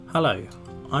Hello,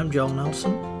 I'm Joel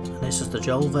Nelson, and this is the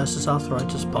Joel vs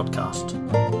Arthritis podcast.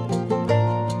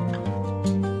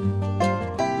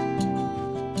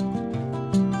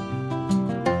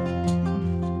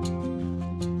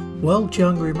 World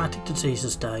Young Rheumatic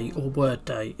Diseases Day, or WORD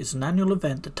Day, is an annual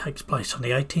event that takes place on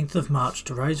the 18th of March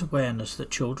to raise awareness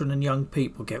that children and young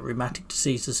people get rheumatic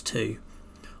diseases too.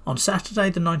 On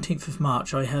Saturday the 19th of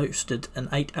March I hosted an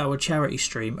 8-hour charity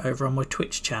stream over on my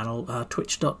Twitch channel,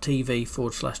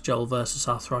 twitch.tv/Joel vs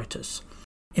Arthritis.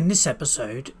 In this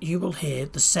episode you will hear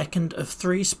the second of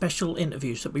 3 special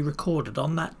interviews that we recorded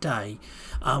on that day,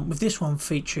 with this one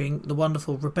featuring the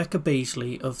wonderful Rebecca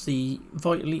Beasley of the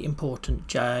vitally important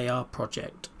JAR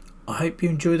project. I hope you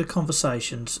enjoy the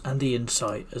conversations and the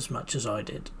insight as much as I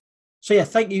did. So yeah,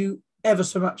 thank you ever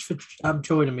so much for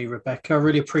joining me, Rebecca. I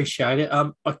really appreciate it.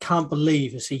 I can't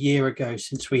believe it's a year ago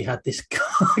since we had this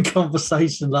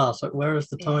conversation last. Like, where has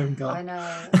the time gone? I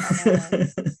know.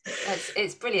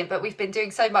 It's brilliant, but we've been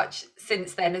doing so much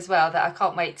since then as well that I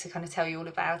can't wait to kind of tell you all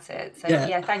about it. So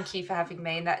yeah, thank you for having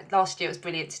me. And that last year it was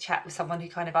brilliant to chat with someone who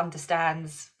kind of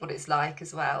understands what it's like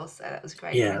as well. So that was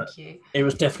great. Yeah, thank you. It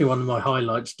was definitely one of my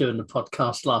highlights doing the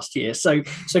podcast last year. So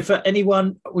for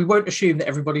anyone, we won't assume that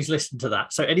everybody's listened to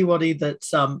that. So anybody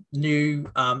that's new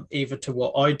either to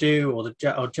what I do or the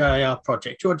JAR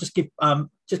project, do you want to just give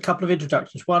just a couple of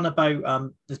introductions? One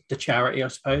about the charity, I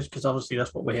suppose, because obviously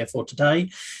that's what we're here for today,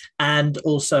 and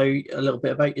also a little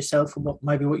bit about yourself and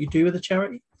what you do with the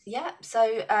charity. Yeah. So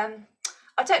I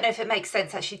don't know if it makes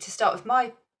sense actually to start with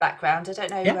my background. I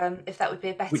don't know if that would be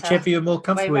a better whichever you're more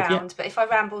comfortable way around, with. Yeah. But if I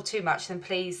ramble too much, then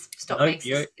please stop me.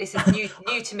 This is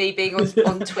new to me being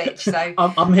on Twitch. So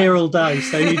I'm here all day,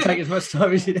 so you take as much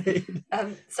time as you need.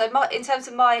 In terms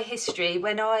of my history,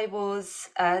 when I was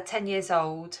 10 years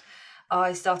old,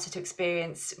 I started to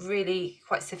experience really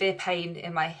quite severe pain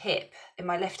in my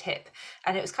left hip.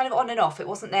 And it was kind of on and off. It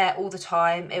wasn't there all the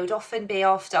time. It would often be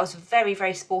after. I was a very,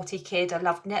 very sporty kid. I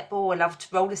loved netball. I loved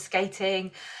roller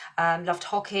skating, loved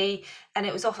hockey. And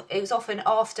it was often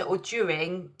after or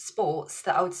during sports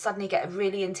that I would suddenly get a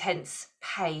really intense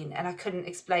pain. And I couldn't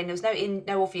explain. There was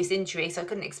no obvious injury, so I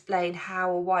couldn't explain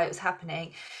how or why it was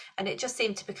happening. And it just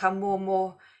seemed to become more and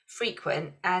more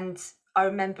frequent. And I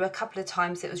remember a couple of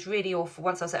times it was really awful.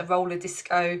 Once I was at a roller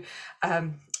disco,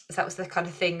 that was the kind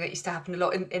of thing that used to happen a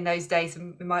lot in those days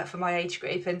for my age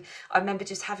group. And I remember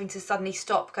just having to suddenly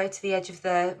stop, go to the edge of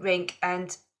the rink,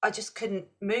 and I just couldn't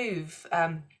move.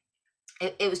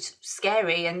 It was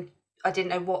scary, and I didn't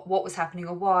know what was happening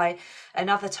or why.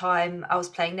 Another time I was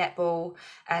playing netball,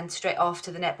 and straight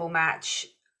after the netball match,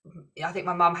 I think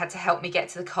my mum had to help me get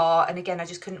to the car, and again I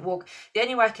just couldn't walk. The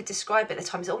only way I could describe it at the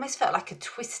time is it almost felt like a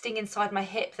twisting inside my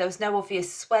hip. There was no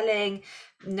obvious swelling,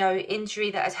 no injury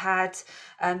that I'd had,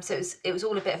 so it was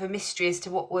all a bit of a mystery as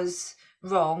to what was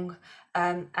wrong.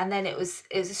 And then it was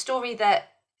a story that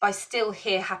I still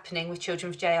hear happening with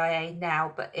children with JIA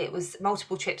now, but it was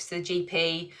multiple trips to the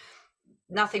GP.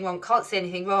 Nothing wrong, can't see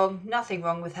anything wrong, nothing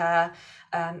wrong with her.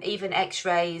 Even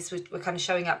x-rays were kind of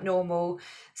showing up normal.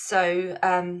 So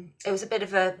it was a bit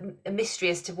of a mystery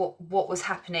as to what was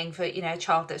happening for a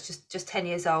child that was just 10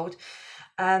 years old.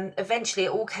 Eventually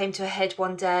it all came to a head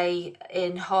one day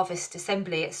in Harvest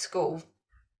Assembly at school,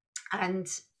 and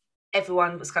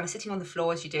everyone was kind of sitting on the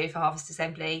floor, as you do for Harvest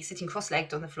Assembly, sitting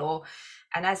cross-legged on the floor.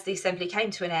 And as the assembly came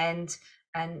to an end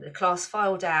and the class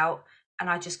filed out, and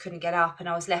I just couldn't get up, and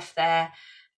I was left there.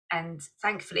 And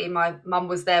thankfully my mum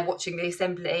was there watching the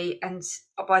assembly, and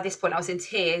by this point I was in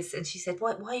tears, and she said,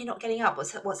 why are you not getting up?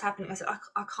 What's happening? I said,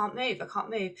 I can't move.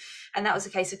 And that was a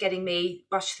case of getting me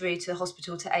rushed through to the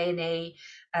hospital, to A&E.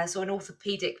 So an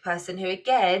orthopedic person who,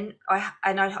 again,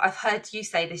 I've heard you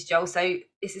say this, Joel, so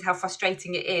this is how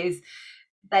frustrating it is.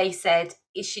 They said,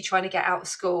 is she trying to get out of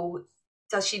school?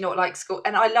 Does she not like school?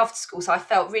 And I loved school, so I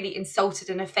felt really insulted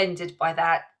and offended by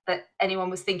that anyone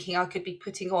was thinking I could be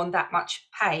putting on that much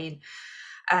pain.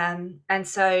 And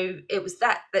so it was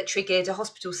that triggered a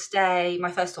hospital stay,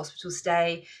 my first hospital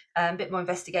stay, a bit more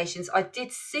investigations. I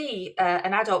did see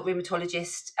an adult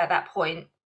rheumatologist at that point,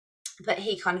 but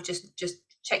he kind of just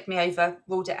checked me over,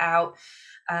 ruled it out.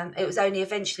 It was only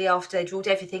eventually after they'd ruled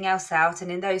everything else out, and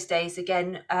in those days,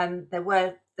 again, there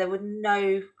were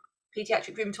no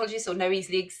paediatric rheumatologists or no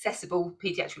easily accessible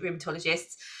paediatric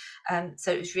rheumatologists.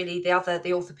 So it was really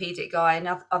the orthopedic guy and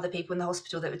other people in the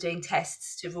hospital that were doing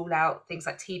tests to rule out things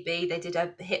like TB. They did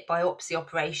a hip biopsy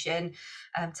operation,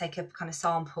 take a kind of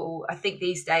sample. I think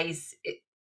these days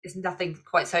there's nothing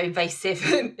quite so invasive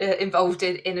involved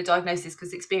in a diagnosis,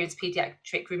 because experienced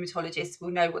paediatric rheumatologists will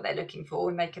know what they're looking for,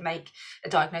 and they can make a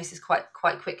diagnosis quite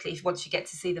quickly once you get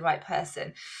to see the right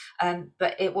person.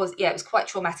 But it was quite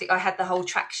traumatic. I had the whole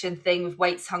traction thing with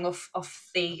weights hung off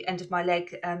the end of my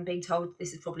leg, being told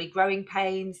this is probably growing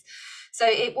pains. So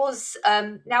it was,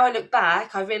 now I look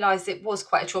back, I realise it was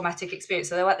quite a traumatic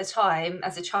experience. Although at the time,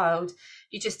 as a child,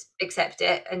 you just accept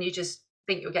it and you just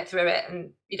think you'll get through it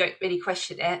and you don't really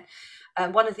question it.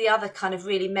 One of the other kind of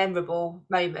really memorable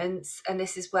moments, and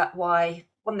this is why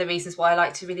one of the reasons why I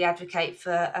like to really advocate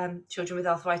for children with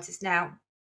arthritis now,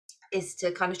 is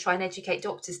to kind of try and educate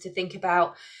doctors to think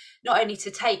about not only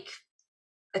to take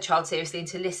a child seriously and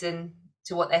to listen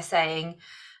to what they're saying,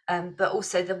 but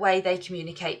also the way they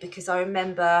communicate. Because I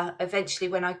remember eventually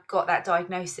when I got that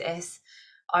diagnosis,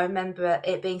 I remember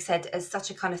it being said as such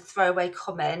a kind of throwaway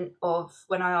comment of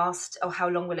when I asked, oh, how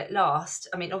long will it last?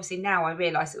 I mean, obviously now I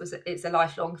realise it's a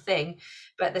lifelong thing,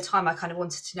 but at the time I kind of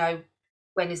wanted to know,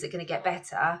 when is it going to get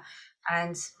better?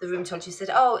 And the rheumatologist said,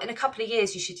 oh, in a couple of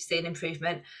years you should see an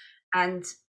improvement. And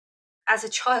as a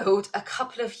child, a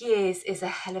couple of years is a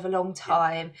hell of a long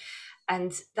time.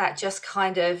 And that just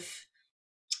kind of,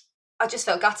 I just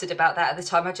felt gutted about that at the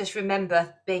time. I just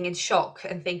remember being in shock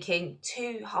and thinking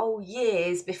 2 whole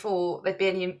years before there'd be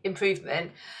any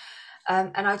improvement.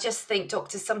 And I just think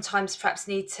doctors sometimes perhaps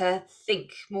need to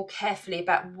think more carefully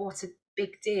about what a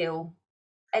big deal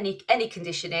any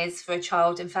condition is for a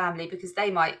child and family, because they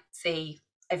might see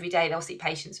every day, they'll see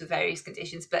patients with various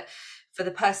conditions, but for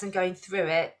the person going through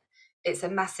it, it's a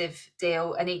massive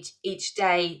deal. And each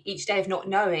day of not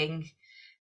knowing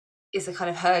is a kind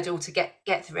of hurdle to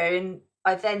get through. And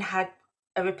I then had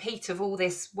a repeat of all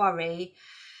this worry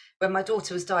when my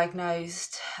daughter was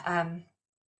diagnosed. When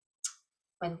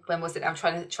was it? I'm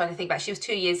trying to think back. She was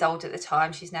 2 years old at the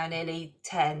time. She's now nearly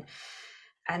 10.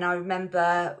 And I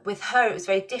remember with her, it was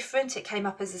very different. It came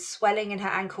up as a swelling in her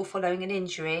ankle following an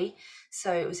injury.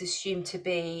 So it was assumed to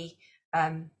be,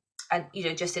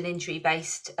 just an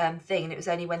injury-based thing. And it was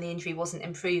only when the injury wasn't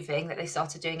improving that they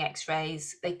started doing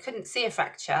x-rays. They couldn't see a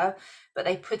fracture, but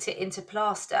they put it into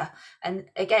plaster. And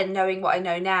again, knowing what I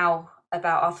know now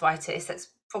about arthritis, that's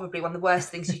probably one of the worst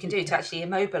things you can do to actually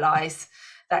immobilize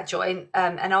that joint.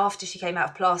 And after she came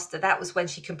out of plaster, that was when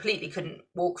she completely couldn't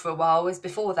walk for a while. Whereas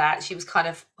before that, she was kind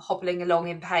of hobbling along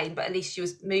in pain, but at least she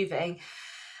was moving.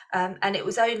 And it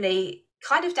was only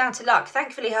kind of down to luck.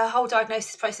 Thankfully, her whole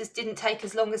diagnosis process didn't take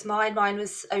as long as mine. Mine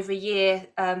was over a year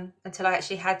until I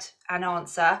actually had an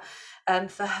answer.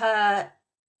 For her,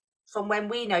 from when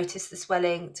we noticed the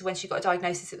swelling to when she got a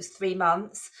diagnosis, it was 3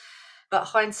 months. But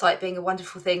hindsight being a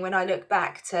wonderful thing, when I look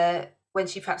back to when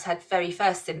she perhaps had very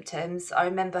first symptoms, I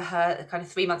remember her kind of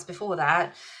 3 months before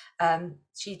that,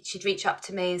 she'd reach up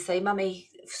to me and say, Mummy,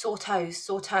 sore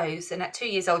toes. And at 2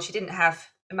 years old, she didn't have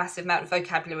a massive amount of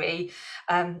vocabulary,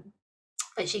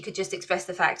 but she could just express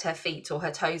the fact her feet or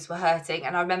her toes were hurting.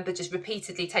 And I remember just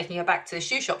repeatedly taking her back to the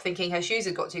shoe shop thinking her shoes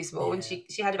had got too small. Yeah. And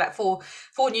she had about four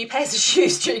new pairs of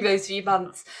shoes during those few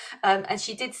months. And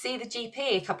she did see the GP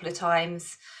a couple of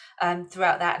times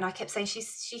throughout that, and I kept saying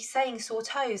she's saying sore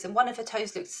toes, and one of her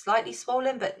toes looked slightly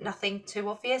swollen but nothing too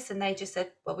obvious, and they just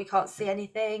said, well, we can't see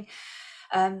anything.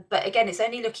 But again, it's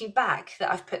only looking back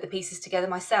that I've put the pieces together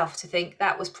myself to think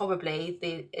that was probably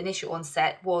the initial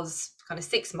onset was kind of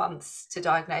 6 months to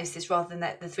diagnosis rather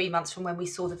than the 3 months from when we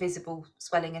saw the visible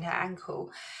swelling in her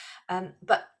ankle.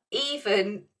 But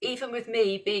even with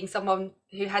me being someone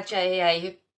who had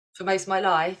JAA for most of my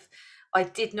life, I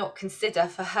did not consider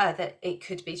for her that it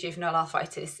could be juvenile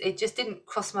arthritis. It just didn't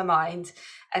cross my mind.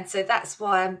 And so that's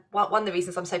why one of the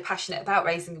reasons I'm so passionate about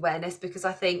raising awareness, because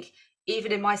I think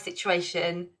even in my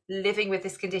situation, living with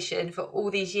this condition for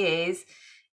all these years,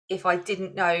 if I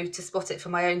didn't know to spot it for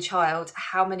my own child,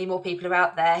 how many more people are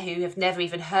out there who have never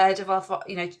even heard of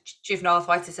juvenile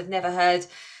arthritis, have never heard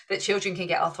that children can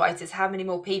get arthritis? How many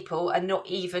more people are not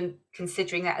even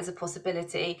considering that as a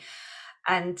possibility?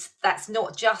 And that's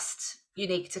not just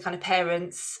unique to kind of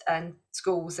parents and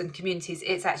schools and communities.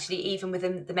 It's actually even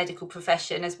within the medical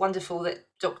profession, as wonderful that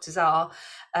doctors are,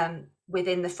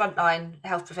 within the frontline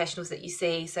health professionals that you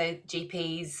see, so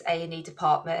GPs, A&E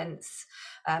departments.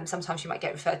 Sometimes you might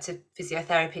get referred to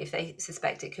physiotherapy if they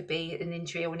suspect it could be an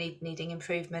injury or needing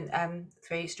improvement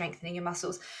through strengthening your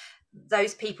muscles.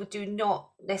 Those people do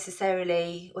not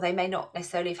necessarily, or they may not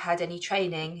necessarily have had any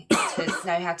training to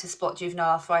know how to spot juvenile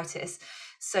arthritis.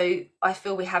 So I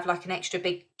feel we have like an extra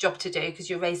big job to do, because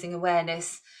you're raising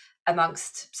awareness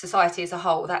amongst society as a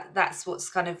whole. That's what's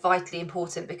kind of vitally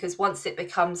important, because once it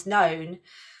becomes known,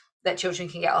 that children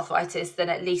can get arthritis, then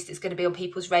at least it's going to be on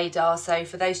people's radar. So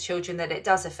for those children that it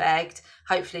does affect,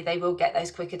 hopefully they will get those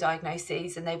quicker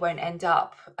diagnoses and they won't end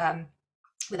up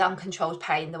with uncontrolled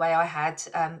pain the way I had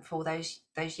for those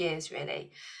years,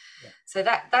 really. Yeah. So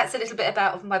that's a little bit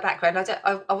about my background.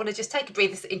 I want to just take a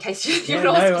breather in case you're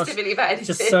not specifically about anything.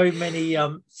 Just so many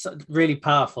really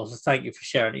powerful. So thank you for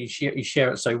sharing it. You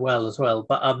share it so well as well.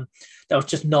 But I was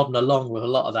just nodding along with a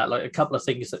lot of that. Like a couple of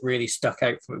things that really stuck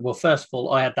out for me. Well, first of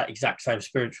all, I had that exact same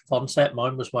experience with onset.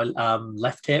 Mine was my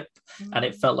left hip, and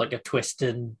it felt like a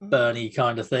twisting, burny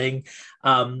kind of thing.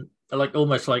 Like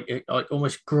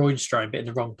almost groin strain, but in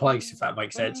the wrong place, if that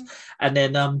makes sense. And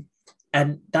then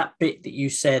and that bit that you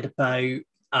said about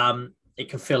it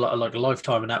can feel like a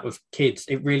lifetime, and that with kids,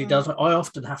 it really does. I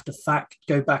often have to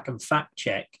go back and fact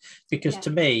check, because to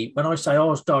me, when I say I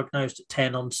was diagnosed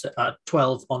at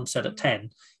 12 onset at 10,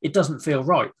 it doesn't feel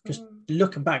right, because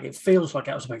looking back, it feels like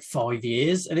that was about 5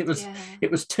 years, and it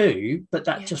was 2, but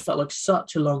that just felt like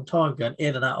such a long time going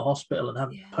in and out of hospital and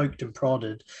having poked and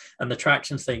prodded. And the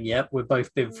traction thing, we've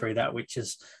both been through that, which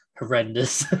is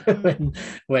horrendous.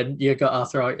 when you got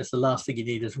arthritis, the last thing you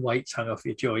need is weights hung off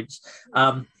your joints.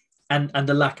 And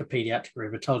the lack of paediatric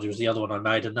rheumatology was the other one I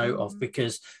made a note of,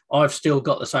 because I've still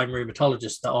got the same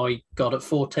rheumatologist that I got at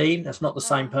 14. That's not the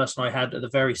same person I had at the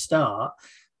very start,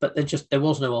 but there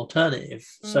was no alternative.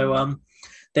 So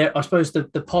I suppose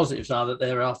the positives are that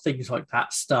there are things like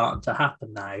that starting to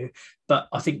happen now. But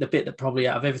I think the bit that probably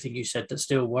out of everything you said that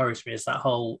still worries me is that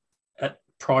whole at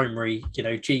primary,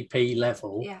 GP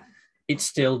level. It's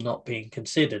still not being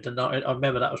considered. And I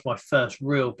remember that was my first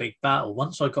real big battle.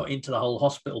 Once I got into the whole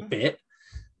hospital bit,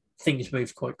 things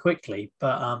moved quite quickly.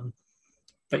 But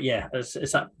yeah,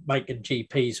 it's that making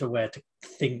GPs aware to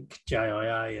think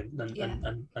JIA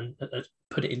and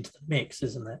put it into the mix,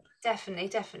 isn't it?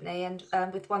 Definitely. And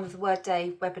with one of the Word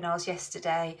Day webinars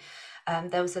yesterday,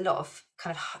 there was a lot of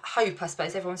kind of hope, I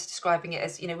suppose. Everyone's describing it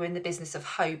as, we're in the business of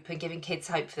hope and giving kids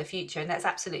hope for the future. And that's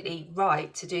absolutely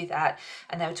right to do that.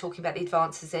 And they were talking about the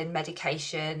advances in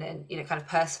medication and, kind of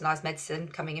personalised medicine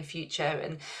coming in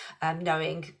future, and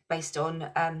knowing based on,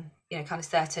 kind of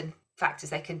certain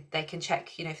factors they can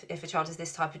check, if a child has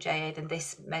this type of JA, then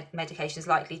this medication is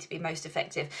likely to be most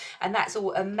effective. And that's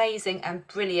all amazing and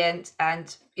brilliant,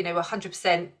 and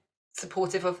 100%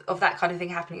 supportive of that kind of thing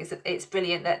happening. It's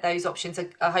brilliant that those options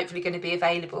are hopefully going to be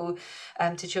available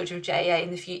to children with JA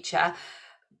in the future.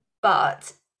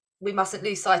 But we mustn't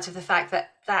lose sight of the fact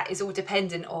that that is all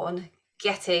dependent on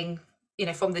getting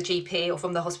from the GP or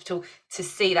from the hospital to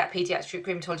see that paediatric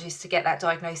rheumatologist to get that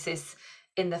diagnosis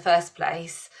in the first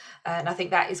place. And I think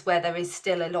that is where there is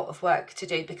still a lot of work to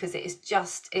do, because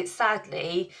it's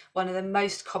sadly one of the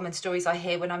most common stories I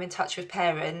hear when I'm in touch with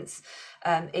parents.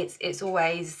 It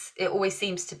always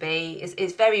seems to be,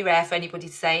 it's very rare for anybody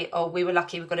to say, oh, we were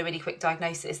lucky, we got a really quick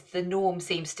diagnosis. The norm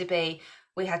seems to be,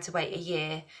 we had to wait a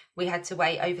year, we had to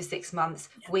wait over 6 months,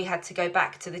 we had to go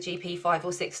back to the GP 5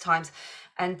 or 6 times.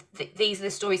 And these are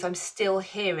the stories I'm still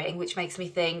hearing, which makes me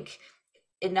think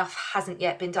enough hasn't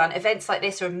yet been done. Events like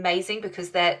this are amazing because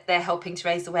they're helping to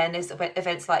raise awareness.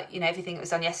 Events like everything that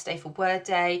was done yesterday for Word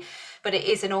Day, but it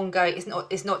is an ongoing.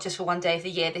 It's not just for one day of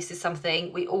the year. This is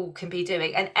something we all can be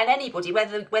doing, and anybody,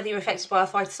 whether you're affected by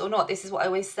arthritis or not. This is what I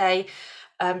always say.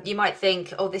 You might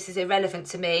think, oh, this is irrelevant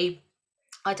to me,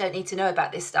 I don't need to know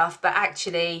about this stuff, but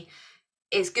actually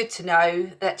it's good to know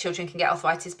that children can get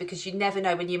arthritis, because you never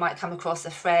know when you might come across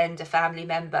a friend, a family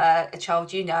member, a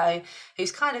child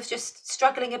who's kind of just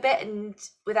struggling a bit and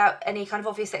without any kind of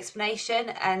obvious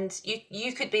explanation. And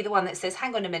you could be the one that says,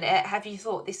 hang on a minute, have you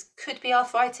thought this could be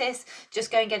arthritis?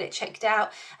 Just go and get it checked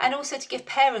out. And also to give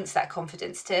parents that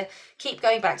confidence to keep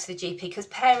going back to the GP, because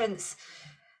parents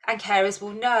and carers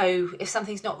will know if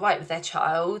something's not right with their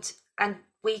child. And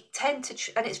we tend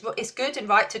to, and it's good and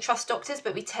right to trust doctors,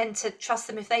 but we tend to trust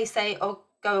them if they say, oh,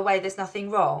 go away, there's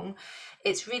nothing wrong.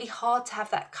 It's really hard to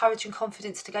have that courage and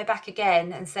confidence to go back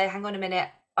again and say, hang on a minute,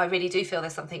 I really do feel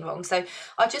there's something wrong. So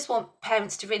I just want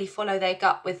parents to really follow their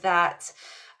gut with that,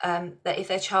 that if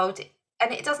their child,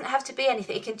 and it doesn't have to be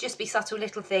anything, it can just be subtle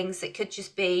little things. It could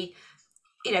just be,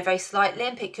 very slight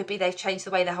limp. It could be they've changed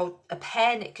the way they hold a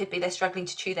pen. It could be they're struggling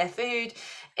to chew their food.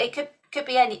 It could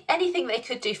be anything they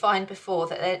could do fine before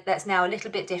that's now a little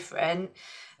bit different.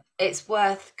 it's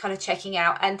worth kind of checking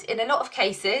out. And in a lot of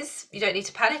cases, you don't need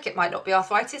to panic. It might not be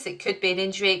arthritis. It could be an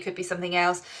injury. It could be something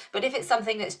else. But if it's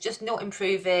something that's just not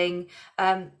improving,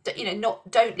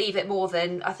 don't leave it more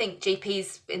than, I think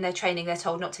GPs in their training, they're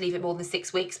told not to leave it more than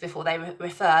 6 weeks before they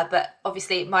refer. But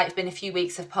obviously it might have been a few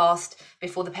weeks have passed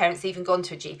before the parents even gone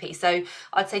to a GP. So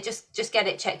I'd say just get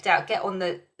it checked out, get on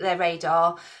their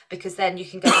radar, because then you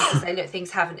can go and say, look,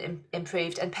 things haven't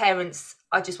improved. And parents,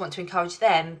 I just want to encourage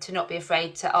them to not be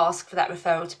afraid to ask for that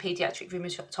referral to paediatric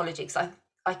rheumatology, because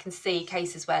I can see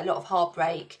cases where a lot of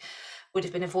heartbreak would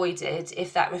have been avoided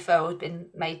if that referral had been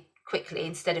made quickly,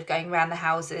 instead of going around the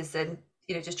houses and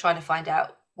just trying to find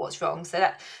out what's wrong.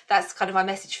 So that's kind of my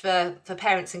message for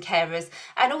parents and carers.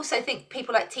 And also I think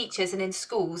people like teachers and in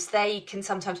schools, they can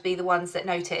sometimes be the ones that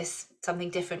notice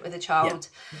something different with a child.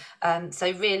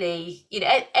 So really,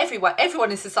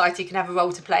 everyone in society can have a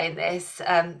role to play in this.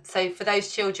 So for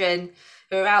those children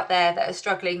who are out there that are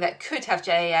struggling, that could have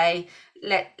JAA,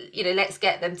 let's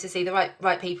get them to see the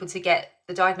right people to get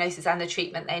the diagnosis and the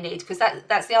treatment they need, because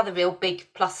that's the other real big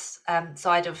plus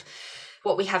side of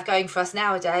what we have going for us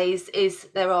nowadays, is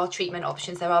there are treatment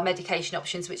options, there are medication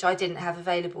options, which I didn't have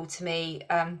available to me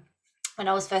when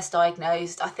I was first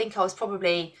diagnosed. I think I was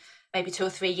probably maybe 2 or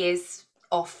 3 years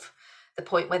off the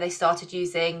point where they started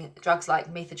using drugs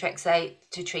like methotrexate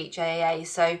to treat JAA.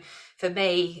 So for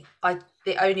me,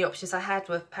 the only options I had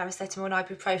were paracetamol and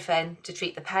ibuprofen to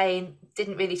treat the pain.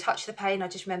 Didn't really touch the pain. I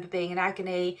just remember being in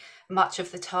agony much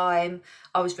of the time.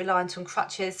 I was reliant on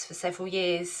crutches for several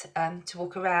years to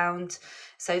walk around.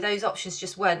 So those options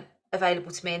just weren't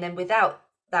available to me. And then without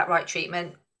that right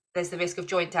treatment, there's the risk of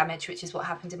joint damage, which is what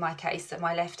happened in my case, that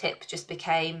my left hip just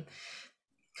became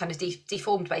kind of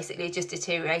deformed, basically. It just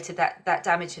deteriorated. That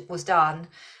damage was done,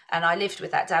 and I lived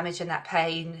with that damage and that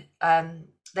pain.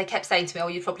 They kept saying to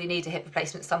me, you probably need a hip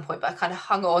replacement at some point, but I kind of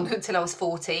hung on until I was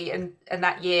 40, and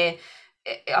that year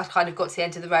I kind of got to the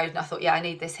end of the road and I thought, I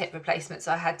need this hip replacement,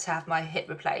 so I had to have my hip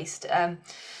replaced.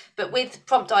 But with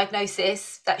prompt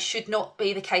diagnosis, that should not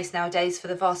be the case nowadays for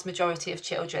the vast majority of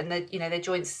children. Their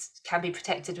joints can be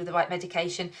protected with the right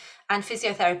medication, and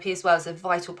physiotherapy as well is a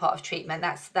vital part of treatment.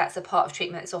 That's a part of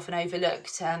treatment that's often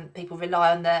overlooked. People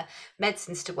rely on the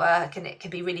medicines to work, and it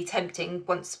can be really tempting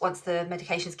once the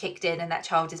medication's kicked in and that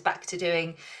child is back to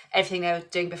doing everything they were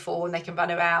doing before, and they can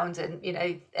run around and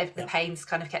the pain's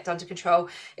kind of kept under control.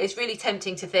 It's really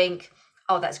tempting to think,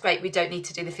 that's great, we don't need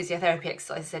to do the physiotherapy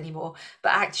exercises anymore.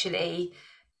 But actually,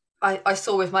 I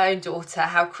saw with my own daughter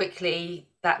how quickly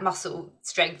that muscle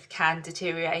strength can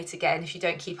deteriorate again if you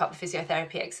don't keep up the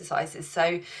physiotherapy exercises.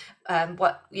 So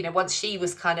once she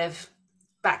was kind of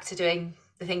back to doing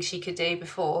the things she could do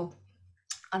before,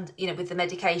 and with the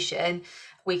medication,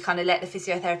 we kind of let the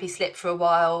physiotherapy slip for a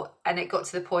while, and it got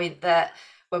to the point that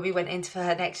when we went in for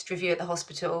her next review at the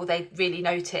hospital, they really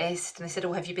noticed, and they said,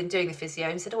 have you been doing the physio?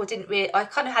 And I said, I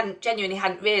kind of genuinely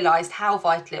hadn't realised how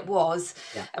vital it was.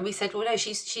 Yeah. And we said, no,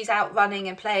 she's out running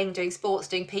and playing, doing sports,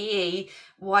 doing PE.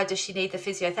 Why does she need the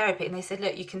physiotherapy? And they said,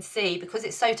 look, you can see, because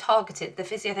it's so targeted, the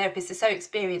physiotherapists are so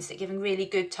experienced at giving really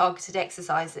good targeted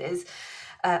exercises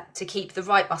to keep the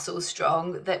right muscles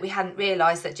strong, that we hadn't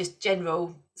realised that just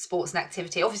general sports and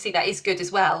activity, obviously that is good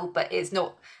as well, but it's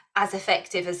not as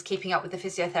effective as keeping up with the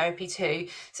physiotherapy too.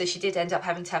 So she did end up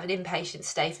having to have an inpatient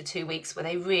stay for 2 weeks, where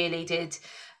they really did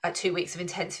 2 weeks of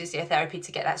intense physiotherapy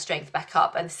to get that strength back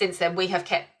up. And since then we have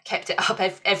kept it up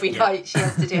every night. She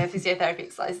has to do her physiotherapy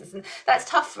exercises, and that's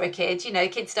tough for a kid.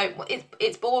 Kids don't,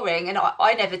 it's boring. And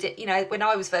I never did, when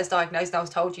I was first diagnosed and I was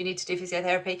told you need to do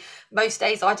physiotherapy, most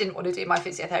days I didn't want to do my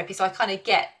physiotherapy. So I kind of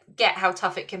get how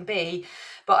tough it can be.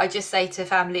 But I just say to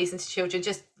families and to children,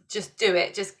 just do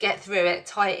it, just get through it,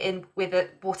 tie it in with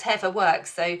whatever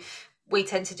works. So we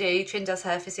tend to do, Trin does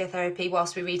her physiotherapy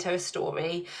whilst we read her a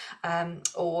story,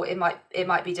 or it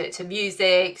might be do it to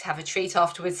music, have a treat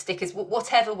afterwards, stickers,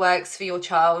 whatever works for your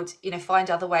child. Find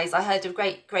other ways. I heard a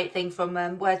great thing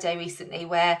from Word Day recently,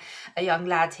 where a young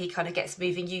lad, he kind of gets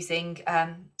moving using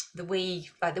the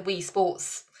Wii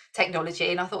Sports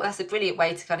technology, and I thought that's a brilliant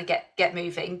way to kind of get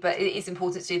moving. But it is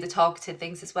important to do the targeted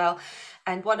things as well.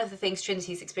 And one of the things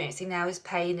Trinity's experiencing now is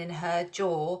pain in her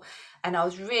jaw, and I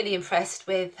was really impressed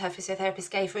with her physiotherapist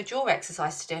gave her a jaw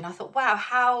exercise to do, and I thought, wow,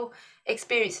 how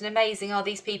experienced and amazing are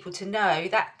these people to know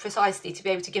that precisely, to be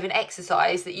able to give an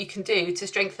exercise that you can do to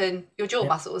strengthen your jaw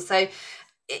muscles. So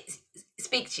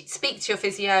speak to your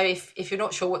physio if you're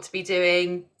not sure what to be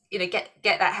doing. Get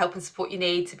that help and support you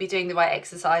need to be doing the right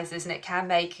exercises, and it can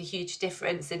make a huge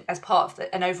difference as part of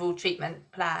an overall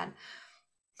treatment plan.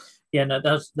 Yeah, no,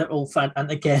 they're all fun. And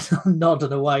again, I'm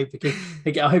nodding away because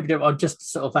again, I hope I'll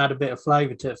just sort of add a bit of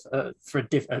flavour to for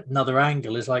another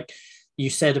angle. Is like you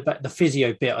said about the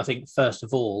physio bit, I think, first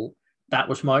of all, that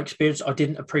was my experience. I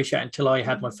didn't appreciate until I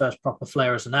had my first proper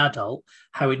flare as an adult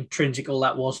how intrinsic all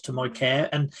that was to my care.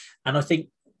 And I think,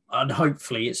 and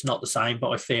hopefully it's not the same, but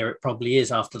I fear it probably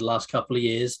is after the last couple of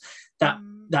years, that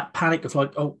that panic of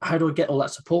like, oh, how do I get all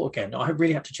that support again? I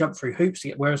really had to jump through hoops to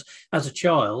get. Whereas as a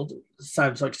child,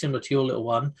 sounds like similar to your little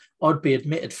one, I'd be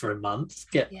admitted for a month,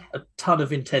 get a ton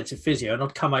of intensive physio, and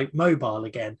I'd come out mobile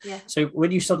again. So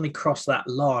when you suddenly cross that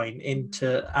line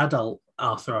into adult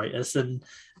arthritis, and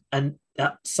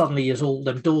that suddenly as all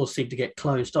them doors seem to get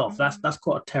closed off, that's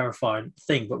quite a terrifying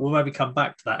thing. But we'll maybe come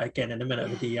back to that again in a minute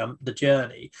with the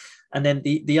journey. And then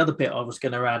the other bit I was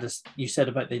going to add is you said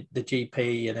about the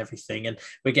GP and everything, and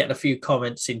we're getting a few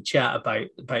comments in chat about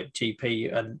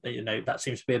GP, and that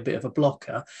seems to be a bit of a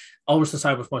blocker. I was the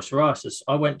same with my psoriasis.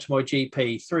 I went to my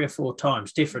GP 3 or 4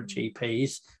 times, different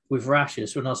GPs with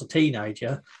rashes when I was a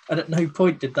teenager, and at no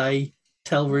point did they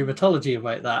tell rheumatology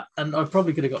about that. And I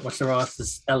probably could have got my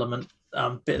psoriasis element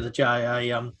bit of the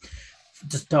JA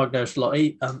just diagnosed a lot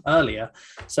earlier.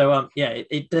 So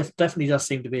it definitely does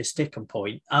seem to be a sticking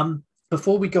point.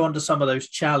 Before we go on to some of those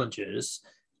challenges,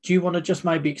 do you want to just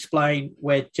maybe explain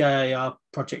where JAR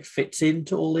Project fits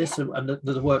into all this and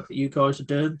the work that you guys are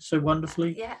doing so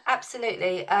wonderfully? Yeah,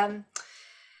 absolutely.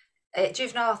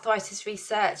 Juvenile Arthritis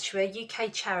Research, we're a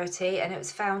UK charity, and it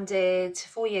was founded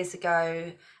 4 years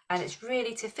ago, and it's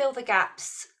really to fill the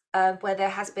gaps where there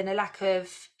has been a lack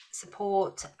of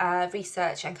support,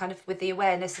 research, and kind of with the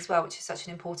awareness as well, which is such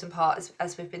an important part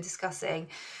as we've been discussing.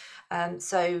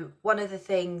 So one of the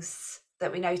things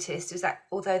that we noticed was that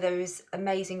although there is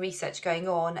amazing research going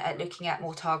on at looking at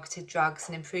more targeted drugs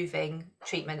and improving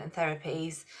treatment and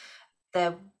therapies,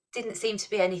 there didn't seem to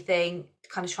be anything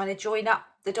kind of trying to join up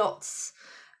the dots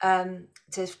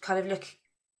to kind of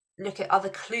look at other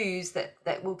clues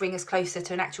that will bring us closer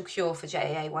to an actual cure for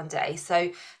JAA one day.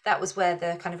 So that was where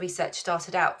the kind of research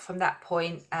started out from that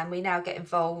point, and we now get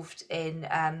involved in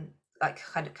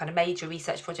kind of major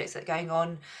research projects that are going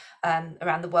on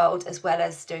around the world, as well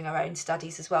as doing our own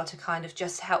studies as well, to kind of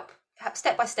just help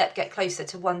step by step get closer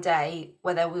to one day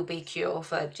where there will be a cure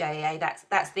for JAA.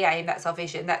 That's the aim, that's our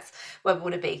vision, that's where we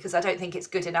want to be, because I don't think it's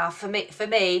good enough for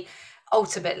me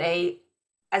ultimately.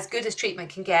 As good as treatment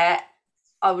can get,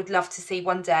 I would love to see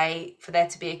one day for there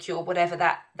to be a cure, whatever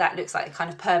that looks like, a kind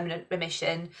of permanent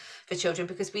remission for children,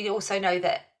 because we also know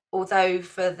that although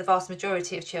for the vast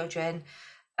majority of children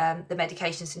the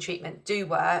medications and treatment do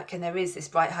work, and there is this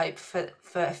bright hope, for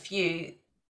a few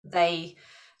they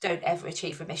don't ever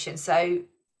achieve remission. So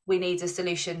we need a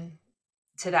solution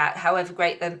to that. However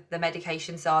great the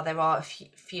medications are, there are a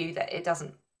few that it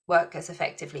doesn't work as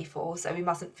effectively for, so we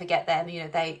mustn't forget them.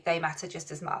 They matter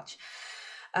just as much.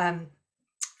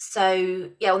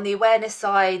 So on the awareness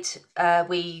side,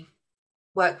 we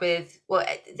work with,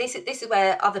 this is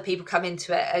where other people come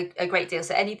into it a great deal.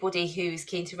 So anybody who's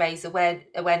keen to raise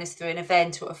awareness through an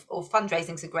event or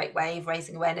fundraising is a great way of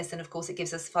raising awareness, and of course it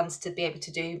gives us funds to be able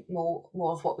to do more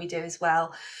of what we do as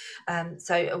well.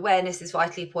 So awareness is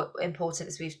vitally important,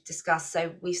 as we've discussed.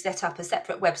 So we've set up a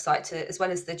separate website as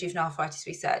well as the Juvenile Arthritis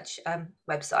Research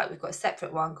website. We've got a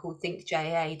separate one called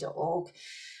thinkjaa.org.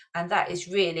 And that is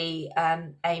really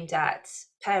aimed at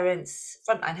parents,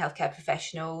 frontline healthcare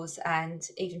professionals, and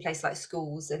even places like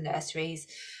schools and nurseries,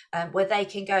 where they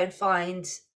can go and find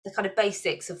the kind of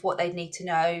basics of what they need to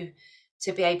know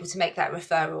to be able to make that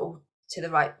referral to the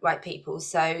right people.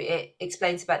 So it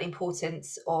explains about the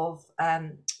importance of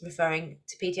referring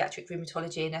to paediatric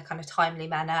rheumatology in a kind of timely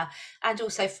manner, and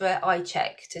also for eye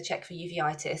check, to check for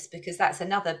uveitis, because that's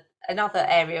another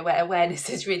area where awareness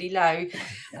is really low,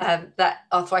 that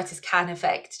arthritis can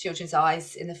affect children's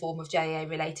eyes in the form of JAA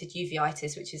related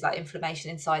uveitis, which is like inflammation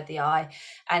inside the eye.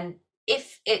 And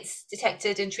if it's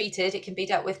detected and treated, it can be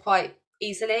dealt with quite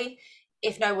easily.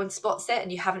 If no one spots it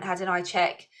and you haven't had an eye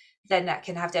check, then that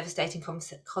can have devastating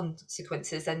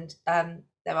consequences. And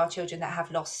there are children that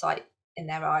have lost sight in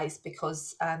their eyes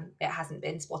because it hasn't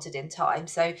been spotted in time.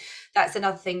 So that's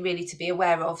another thing really to be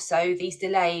aware of. So these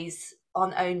delays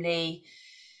aren't only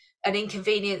an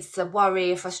inconvenience, a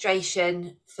worry, a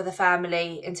frustration for the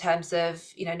family in terms of,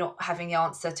 not having the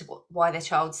answer to why their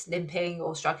child's limping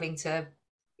or struggling to,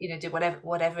 do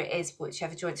whatever it is,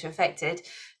 whichever joints are affected,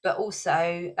 but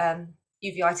also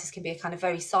uveitis can be a kind of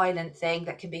very silent thing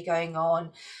that can be going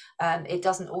on. It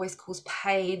doesn't always cause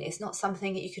pain. It's not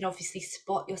something that you can obviously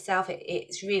spot yourself.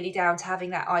 It's really down to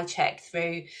having that eye check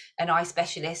through an eye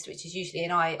specialist, which is usually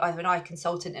either an eye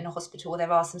consultant in a hospital, or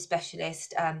there are some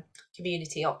specialist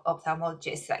community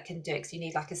ophthalmologists that can do it, because you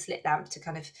need like a slit lamp to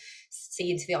kind of see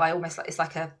into the eye, almost like it's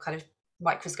like a kind of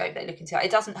microscope they look into it.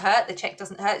 It doesn't hurt. The check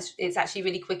doesn't hurt. It's actually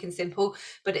really quick and simple,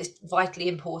 but it's vitally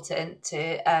important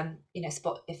to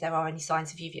spot if there are any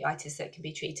signs of uveitis that can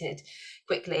be treated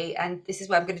quickly. And this is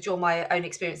where I'm going to draw my own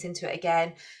experience into it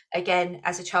again.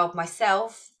 As a child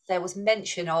myself, there was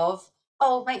mention of,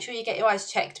 oh, make sure you get your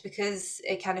eyes checked because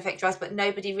it can affect your eyes, but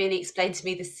nobody really explained to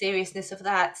me the seriousness of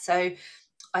that. So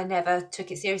I never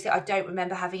took it seriously. I don't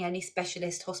remember having any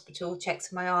specialist hospital checks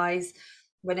for my eyes.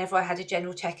 Whenever I had a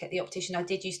general check at the optician, I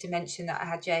did used to mention that I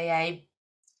had JA,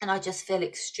 and I just feel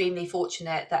extremely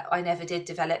fortunate that I never did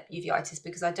develop uveitis,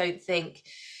 because I don't think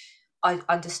I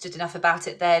understood enough about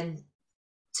it then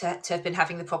to have been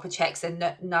having the proper checks,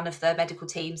 and none of the medical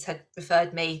teams had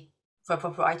referred me for a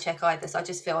proper eye check either. So I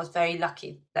just feel I was very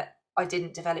lucky that I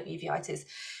didn't develop uveitis.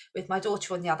 With my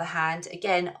daughter, on the other hand,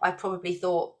 again, I probably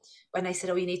thought when they said,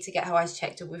 oh, you need to get her eyes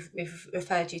checked, or we've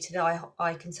referred you to the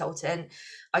eye consultant,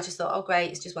 I just thought, oh,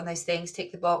 great, it's just one of those things,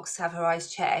 tick the box, have her eyes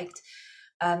checked.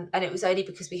 And it was only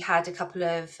because we had a couple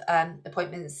of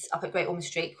appointments up at Great Ormond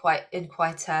Street quite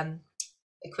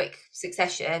a quick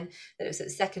succession, that it was at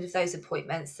the second of those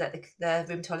appointments that the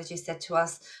rheumatologist said to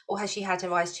us, oh, has she had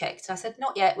her eyes checked? And I said,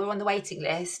 not yet, we're on the waiting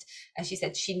list. And she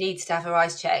said she needs to have her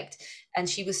eyes checked. And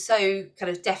she was so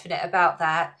kind of definite about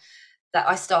that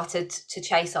I started to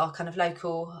chase our kind of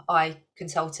local eye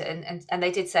consultant, and they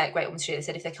did say at Great Ormond Street, they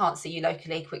said if they can't see you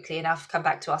locally quickly enough, come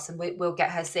back to us and we'll get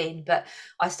her seen. But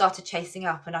I started chasing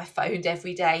up, and I phoned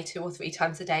every day, 2 or 3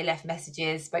 times a day, left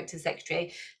messages, spoke to the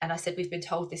secretary, and I said, we've been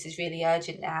told this is really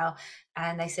urgent now.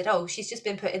 And they said, oh, she's just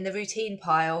been put in the routine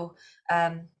pile,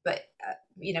 but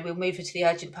we'll move her to the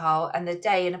urgent pile. And the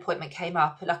day an appointment came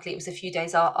up, luckily it was a few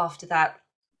days after that,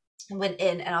 and went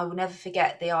in, and I will never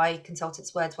forget the eye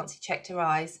consultant's words once he checked her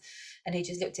eyes, and he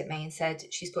just looked at me and said,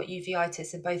 she's got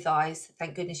uveitis in both eyes,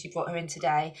 thank goodness you brought her in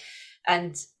today.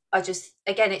 And it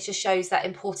just shows that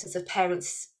importance of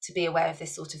parents to be aware of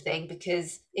this sort of thing,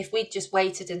 because if we'd just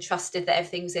waited and trusted that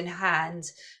everything was in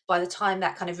hand, by the time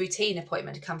that kind of routine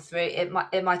appointment had come through, it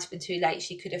might have been too late.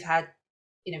 She could have had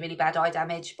really bad eye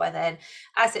damage by then.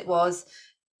 As it was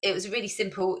really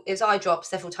simple. It was eye drops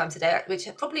several times a day, which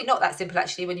are probably not that simple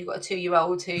actually when you've got a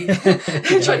 2-year-old who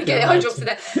trying to get eye drops in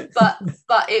there.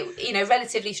 But it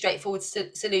relatively straightforward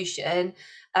solution.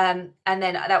 And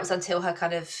then that was until her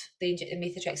kind of the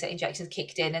methotrexate injections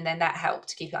kicked in, and then that helped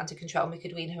to keep it under control, and we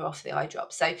could wean her off the eye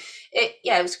drops. So it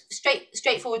was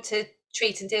straightforward to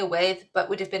treat and deal with, but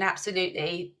would have been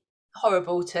absolutely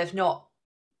horrible to have not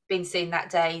been seen that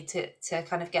day to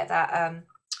kind of get that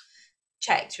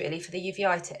checked really for the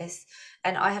uveitis.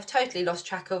 And I have totally lost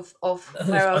track of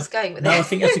where I was going with it. I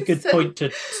think that's a good point to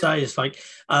say. It's like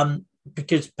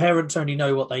because parents only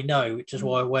know what they know, which is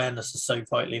why awareness is so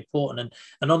vitally important.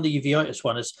 And on the uveitis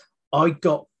one, is I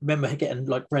remember getting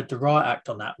read the Riot Act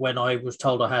on that when I was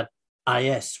told I had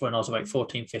AS when I was about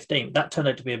 14, 15. That turned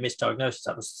out to be a misdiagnosis.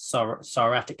 That was the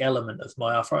psoriatic element of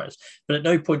my arthritis. But at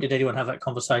no point did anyone have that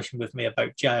conversation with me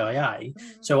about JIA.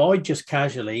 So I just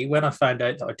casually, when I found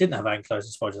out that I didn't have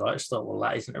ankylosing spondylitis, thought, well,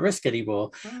 that isn't a risk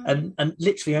anymore. And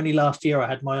literally only last year I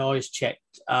had my eyes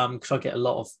checked, because I get a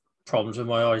lot of problems with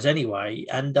my eyes anyway.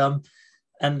 And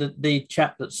the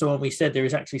chap that saw me said there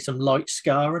is actually some light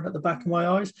scarring at the back of my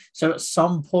eyes. So at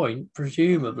some point,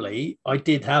 presumably, I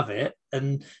did have it.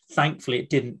 And thankfully, it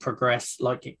didn't progress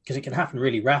because it can happen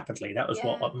really rapidly. That was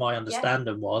what my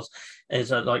understanding was. Is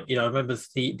that I remember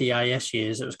the AS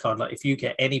years, it was kind of like if you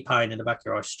get any pain in the back of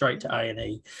your eye, straight to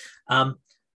A&E.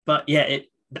 But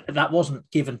that wasn't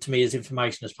given to me as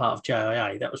information as part of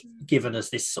JIA. That was given as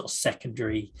this sort of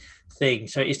secondary thing.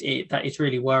 So that is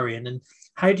really worrying. And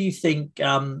how do you think?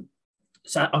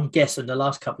 So I'm guessing the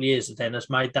last couple of years then has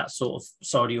made that sort of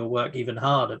side of your work even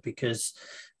harder, because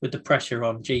with the pressure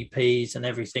on GPs and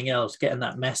everything else, getting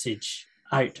that message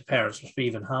out to parents must be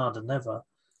even harder than ever.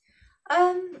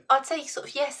 I'd say sort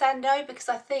of yes and no, because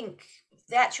I think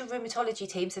the actual rheumatology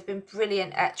teams have been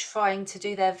brilliant at trying to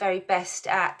do their very best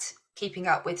at keeping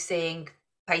up with seeing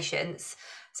patients,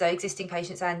 so existing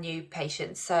patients and new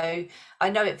patients. So I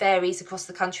know it varies across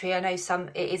the country. I know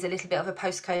it is a little bit of a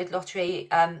postcode lottery.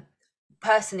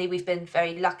 Personally, we've been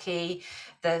very lucky.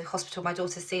 The hospital my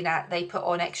daughter's seen at, they put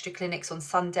on extra clinics on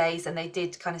Sundays, and they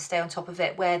did kind of stay on top of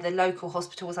it. Where the local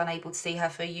hospital was unable to see her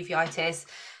for uveitis,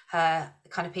 her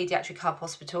kind of paediatric hub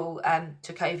hospital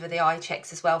took over the eye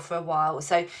checks as well for a while.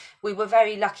 So we were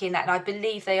very lucky in that, and I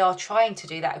believe they are trying to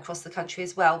do that across the country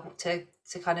as well, to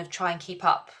kind of try and keep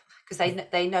up, because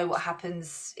they know what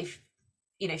happens if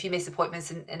you miss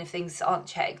appointments and if things aren't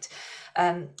checked.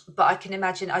 But I can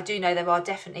imagine, I do know there are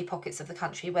definitely pockets of the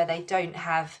country where they don't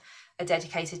have a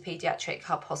dedicated paediatric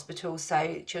hub hospital,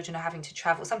 so children are having to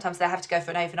travel. Sometimes they have to go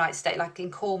for an overnight stay, like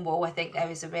in Cornwall. I think there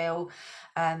is a real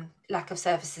lack of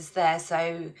services there,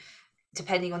 so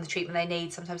depending on the treatment they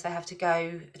need, sometimes they have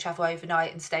to travel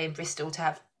overnight and stay in Bristol to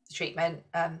have the treatment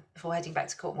before heading back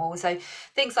to Cornwall. So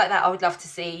things like that I would love to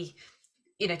see,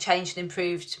 changed and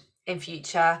improved in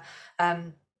future.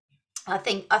 I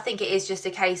think it is just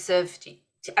a case of,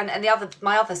 and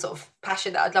my other sort of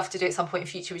passion that I'd love to do at some point in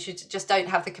future, which we just don't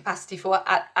have the capacity for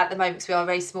at the moment, because we are a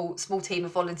very small team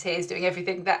of volunteers doing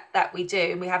everything that we do,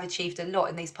 and we have achieved a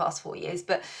lot in these past 4 years.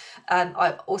 But I'm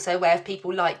also aware of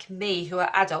people like me who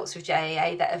are adults with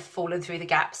JAA that have fallen through the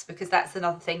gaps, because that's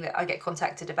another thing that I get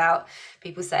contacted about.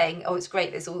 People saying, oh, it's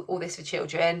great, there's all this for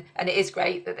children, and it is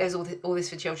great that there's all this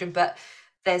for children, but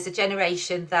there's a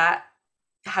generation that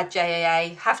have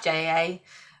JAA,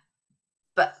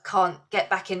 but can't get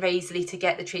back in very easily to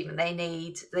get the treatment they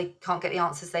need. They can't get the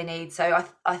answers they need. So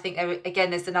I think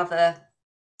there's another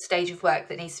stage of work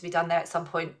that needs to be done there at some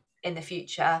point in the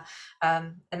future.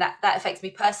 And that affects me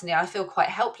personally. I feel quite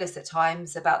helpless at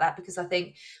times about that, because I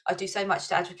think I do so much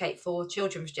to advocate for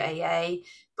children with JAA,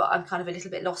 but I'm kind of a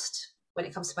little bit lost when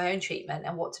it comes to my own treatment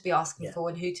and what to be asking for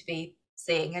and who to be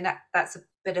seeing. And that's a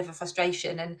bit of a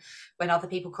frustration. And when other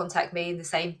people contact me in the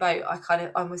same boat,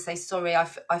 I almost say, sorry,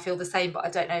 I feel the same, but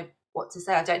I don't know what to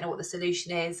say. I don't know what the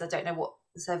solution is. I don't know what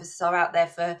the services are out there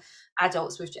for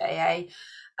adults with JAA.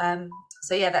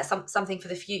 So yeah, that's something for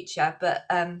the future. But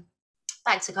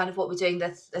back to kind of what we're doing, the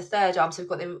third arm. So we've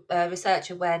got the research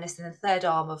awareness, and the third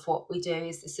arm of what we do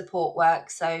is the support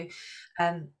work. So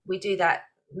we do that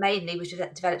mainly. We've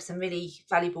developed some really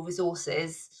valuable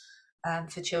resources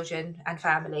for children and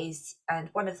families, and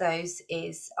one of those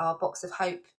is our Box of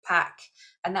Hope pack,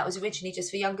 and that was originally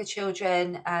just for younger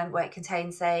children, where it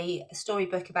contains a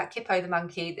storybook about Kippo the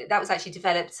monkey that was actually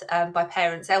developed by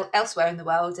parents elsewhere in the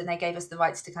world, and they gave us the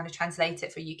rights to kind of translate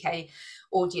it for a UK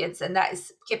audience, and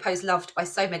Kippo's loved by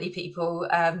so many people,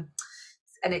 and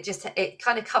it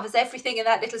kind of covers everything in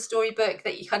that little storybook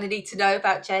that you kind of need to know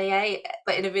about JAA,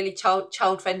 but in a really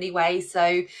child friendly way.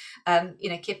 So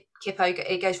Kippo,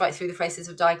 it goes right through the process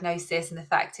of diagnosis and the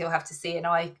fact he'll have to see an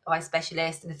eye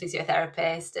specialist and a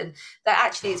physiotherapist, and that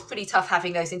actually it's pretty tough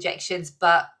having those injections,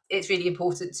 but it's really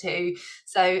important too.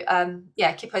 So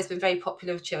Kippo's been very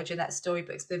popular with children. That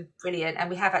storybook's been brilliant, and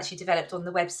we have actually developed on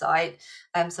the website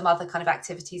some other kind of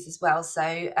activities as well. So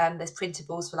there's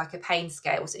printables for like a pain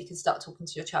scale, so you can start talking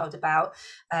to your child about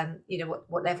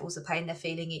what levels of pain they're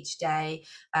feeling each day,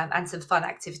 and some fun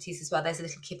activities as well. There's a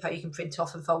little Kippo you can print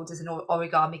off and fold as an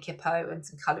origami Kippo, and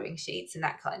some colouring sheets and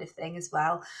that kind of thing as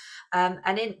well. And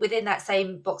within that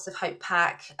same Box of Hope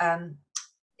pack,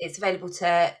 it's available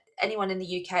to anyone in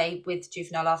the UK with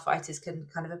juvenile arthritis can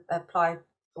kind of apply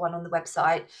for one on the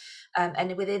website.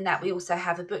 And within that, we also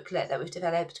have a booklet that we've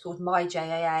developed called My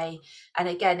JAA. And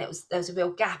again, there was a real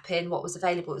gap in what was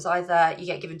available. It was either you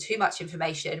get given too much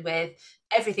information with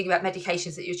everything about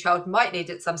medications that your child might need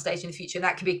at some stage in the future, and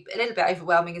that can be a little bit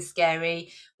overwhelming and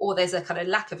scary, or there's a kind of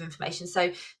lack of information.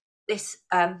 So this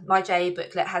My JAA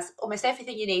booklet has almost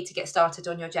everything you need to get started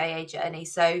on your JAA journey.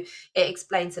 So it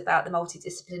explains about the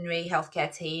multidisciplinary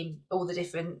healthcare team, all the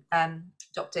different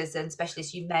doctors and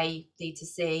specialists you may need to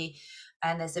see.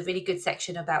 And there's a really good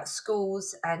section about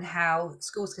schools and how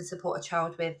schools can support a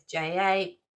child with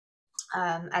JAA,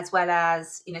 as well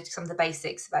as some of the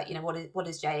basics about what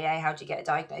is JAA, how do you get a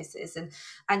diagnosis,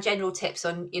 and general tips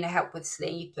on help with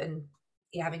sleep and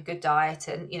having good diet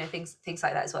and things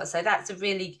like that as well. So that's a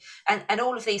really and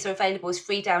all of these are available as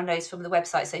free downloads from the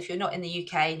website. So if you're not in the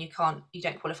UK and you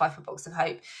don't qualify for Box of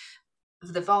Hope,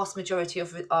 the vast majority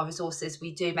of our resources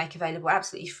we do make available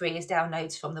absolutely free as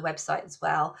downloads from the website as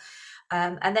well.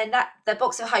 And then the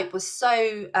Box of Hope was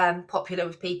so popular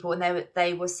with people, and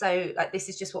they were so like, this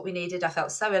is just what we needed. I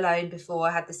felt so alone before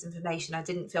I had this information. I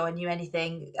didn't feel I knew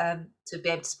anything to be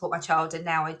able to support my child, and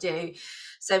now I do.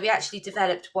 So we actually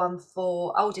developed one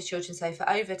for older children. So for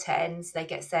over 10s, they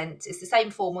get sent, it's the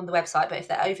same form on the website, but if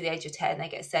they're over the age of 10, they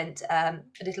get sent a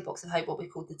little Box of Hope, what we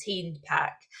call the Teen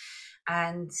Pack.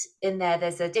 And in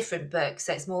there's a different book,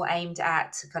 so it's more aimed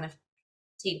at kind of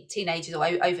teenagers or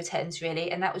over 10s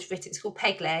really, and that was written, it's called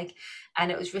Peg Leg,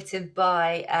 and it was written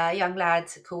by a young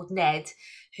lad called Ned,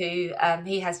 who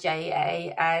he has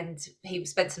JAA, and he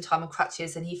spent some time on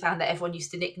crutches, and he found that everyone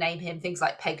used to nickname him things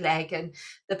like Peg Leg. And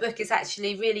the book is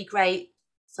actually really great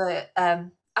for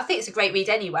I think it's a great read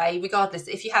anyway, regardless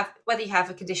whether you have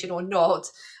a condition or not.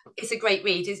 It's a great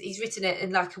read. He's written it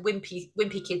in like a wimpy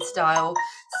kid style,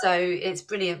 so it's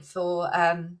brilliant for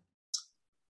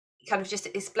kind of just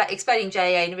explaining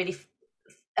JAA in a really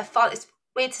fun, it's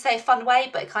weird to say a fun way,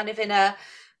 but kind of in a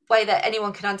way that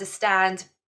anyone can understand,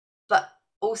 but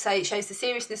also it shows the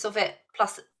seriousness of it,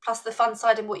 plus the fun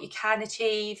side and what you can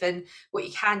achieve and what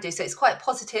you can do. So it's quite a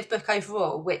positive book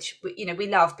overall, which we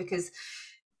love, because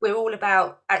we're all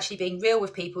about actually being real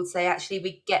with people to say actually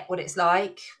we get what it's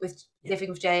like with living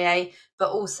with JA, but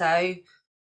also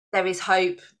there is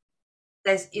hope.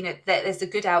 There's there's a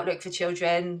good outlook for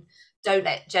children. Don't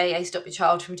let JA stop your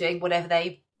child from doing whatever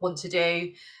they want to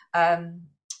do.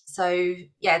 So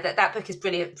yeah, that book is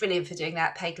brilliant for doing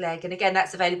that, Peg Leg. And again,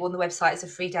 that's available on the website as a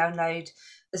free download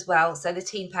as well. So the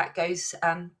teen pack goes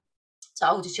to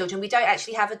older children. We don't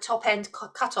actually have a top end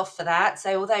cut off for that.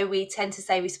 So although we tend to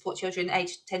say we support children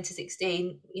aged 10 to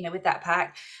 16, with that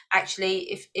pack,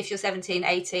 actually, if you're 17,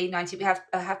 18, 19, we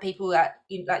have people like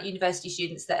university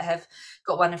students that have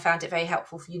got one and found it very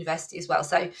helpful for university as well.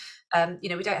 So, we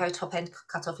don't have a top end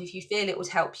cut off. If you feel it would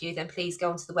help you, then please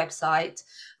go onto the website,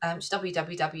 which is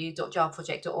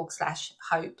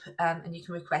www.jarproject.org/hope, and you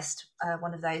can request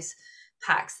one of those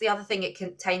packs. The other thing it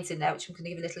contains in there, which I'm going to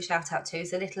give a little shout out to,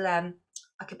 is a little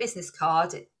like a business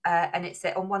card, and it's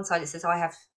on one side it says I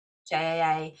have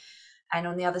JAA, and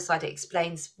on the other side it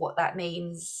explains what that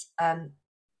means,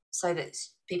 so that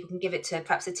people can give it to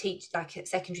perhaps a teacher, like at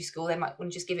secondary school. They might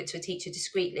want to just give it to a teacher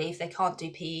discreetly if they can't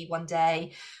do PE one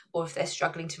day, or if they're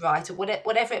struggling to write, or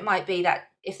whatever it might be, that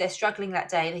if they're struggling that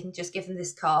day, they can just give them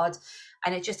this card,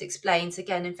 and it just explains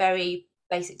again in very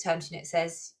basic terms. It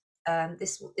says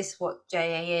this is what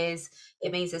JA is.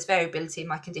 It means there's variability in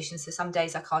my conditions, so some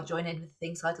days I can't join in with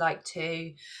things I'd like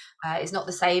to. It's not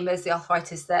the same as the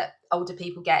arthritis that older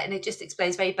people get, and it just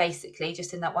explains very basically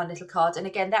just in that one little card. And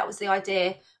again, that was the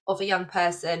idea of a young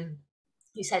person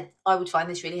who said, I would find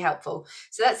this really helpful.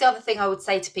 So that's the other thing I would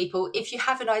say to people. If you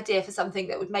have an idea for something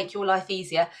that would make your life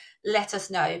easier, let us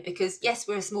know, because yes,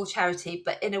 we're a small charity,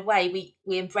 but in a way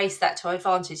we embrace that to our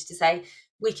advantage, to say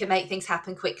we can make things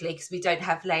happen quickly because we don't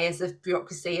have layers of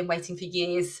bureaucracy and waiting for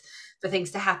years for things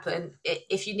to happen.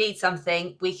 If you need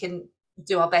something, we can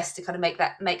do our best to kind of make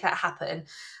that happen.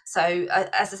 So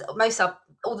as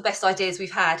all the best ideas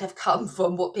we've had have come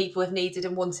from what people have needed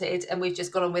and wanted, and we've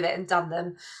just gone on with it and done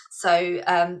them.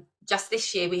 So just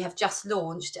this year we have just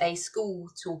launched a school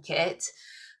toolkit.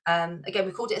 Again,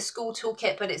 we called it a school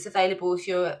toolkit, but it's available if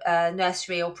you're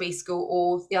nursery or preschool,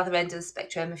 or the other end of the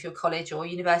spectrum if you're college or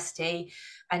university,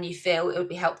 and you feel it would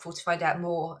be helpful to find out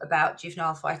more about juvenile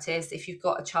arthritis if you've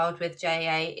got a child with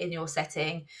JA in your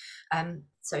setting.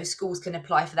 So schools can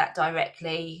apply for that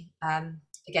directly,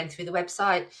 again, through the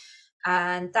website.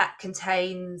 And that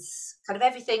contains kind of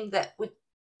everything that would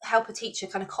help a teacher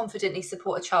kind of confidently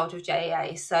support a child with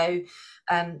JA. So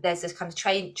there's this kind of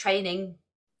training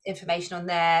information on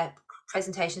there,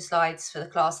 presentation slides for the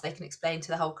class, so they can explain to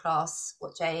the whole class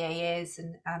what JA is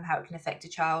and how it can affect a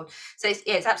child. So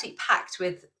it's absolutely packed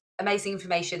with amazing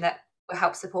information that will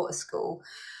help support a school.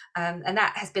 And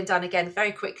that has been done again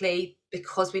very quickly,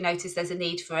 because we noticed there's a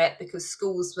need for it, because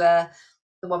schools were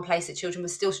the one place that children were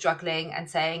still struggling and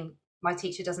saying, my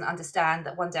teacher doesn't understand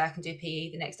that one day I can do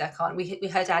PE, the next day I can't. We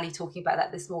heard Ali talking about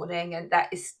that this morning, and that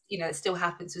is, it still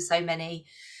happens with so many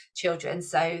children.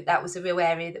 So that was a real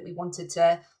area that we wanted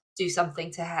to do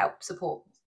something to help support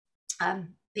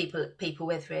people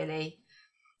with, really.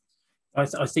 I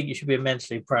think you should be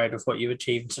immensely proud of what you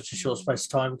achieved in such a short space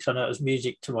of time, because I know it was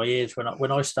music to my ears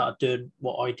when I started doing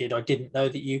what I did. I didn't know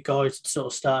that you guys had sort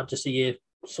of started just a year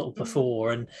sort of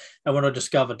before, and when I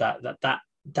discovered that I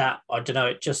don't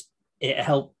know, it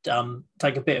helped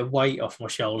take a bit of weight off my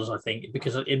shoulders, I think,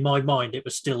 because in my mind it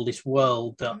was still this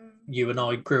world that you and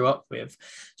I grew up with.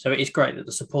 So it is great that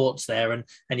the support's there, and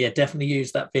yeah, definitely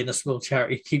use that being a small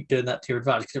charity. Keep doing that to your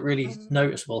advantage, because it really is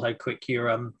noticeable how quick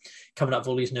you're coming up with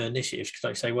all these new initiatives. Because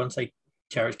like I say, once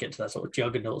charities get to that sort of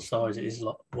juggernaut size, it is a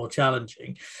lot more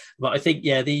challenging. But I think,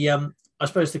 yeah, I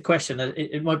suppose the question,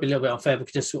 it might be a little bit unfair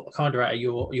because it's sort of kind of out of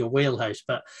your wheelhouse,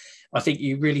 but I think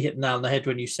you really hit the nail on the head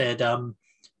when you said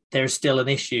there is still an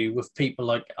issue with people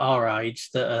like our age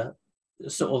that are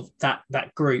sort of that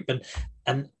group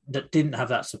and that didn't have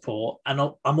that support. And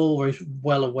I'm always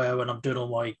well aware when I'm doing all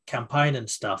my campaign and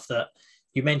stuff that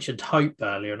you mentioned hope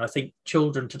earlier, and I think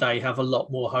children today have a lot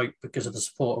more hope because of the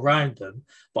support around them.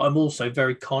 But I'm also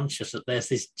very conscious that there's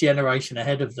this generation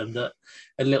ahead of them that are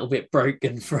a little bit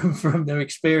broken from their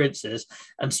experiences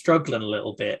and struggling a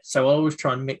little bit. So I always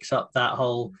try and mix up that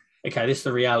whole, okay, this is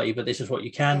the reality, but this is what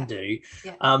you can do.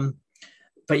 Yeah.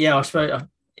 But yeah, I suppose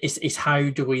it's how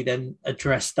do we then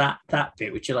address that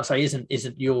bit, which, like I say,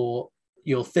 isn't your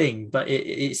thing, but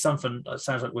it's something that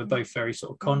sounds like we're both very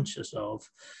sort of conscious of.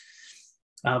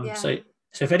 So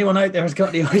So if anyone out there has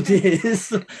got any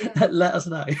ideas, Yeah. let us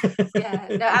know. Yeah,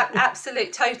 no,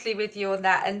 absolute, totally with you on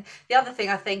that. And the other thing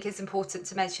I think is important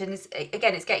to mention is,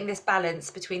 again, it's getting this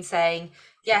balance between saying,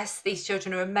 yes, these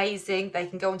children are amazing. They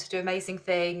can go on to do amazing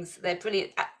things. They're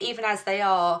brilliant, even as they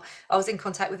are. I was in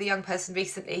contact with a young person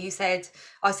recently who said,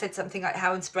 I said something like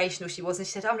how inspirational she was, and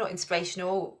she said, I'm not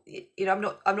inspirational. You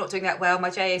know, I'm not doing that well. My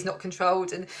JA is not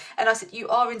controlled. And I said, you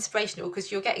are inspirational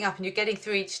because you're getting up and you're getting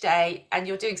through each day and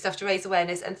you're doing stuff to raise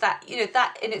awareness. And that, you know,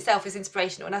 that in itself is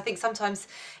inspirational. And I think sometimes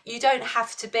you don't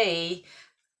have to be,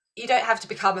 you don't have to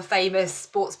become a famous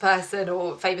sports person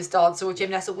or famous dancer or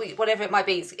gymnast or whatever it might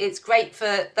be. It's great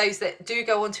for those that do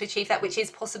go on to achieve that, which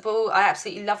is possible. I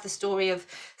absolutely love the story of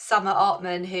Summer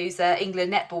Artman, who's an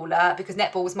England netballer, because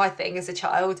netball was my thing as a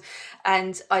child.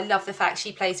 And I love the fact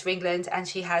she plays for England and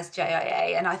she has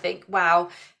JIA. And I think, wow,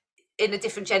 in a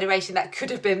different generation that could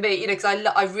have been me, you know, because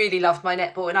I really loved my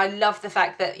netball, and I love the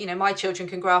fact that, you know, my children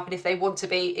can grow up and if they want to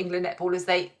be England netballers,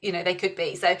 they, you know, they could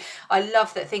be. So I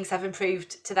love that things have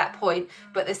improved to that point,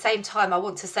 but at the same time I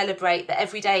want to celebrate the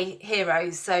everyday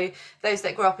heroes. So those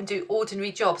that grow up and do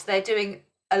ordinary jobs, they're doing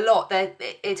a lot.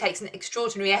 It takes an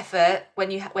extraordinary effort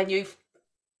when you're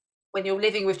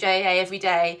living with JAA every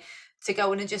day to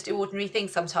go on and just do ordinary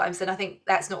things sometimes, and I think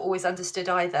that's not always understood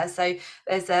either. So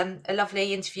there's a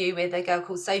lovely interview with a girl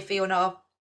called Sophie on our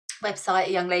website,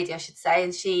 a young lady I should say,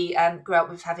 and she grew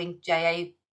up with having JA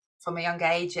from a young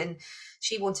age, and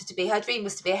she wanted to be, her dream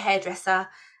was to be a hairdresser,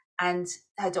 and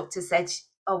her doctor said,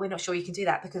 oh, we're not sure you can do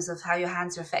that because of how your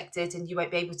hands are affected and you won't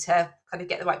be able to kind of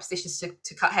get the right positions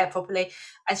to cut hair properly.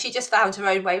 And she just found her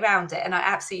own way around it, and I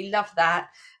absolutely love that.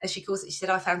 And she calls it, she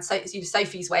said, I found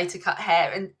Sophie's way to cut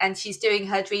hair, and she's doing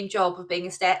her dream job of being a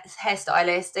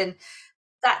hairstylist. And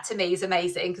that to me is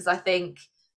amazing, because I think,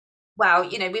 wow,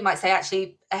 you know, we might say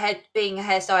actually being a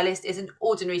hairstylist is an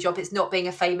ordinary job. It's not being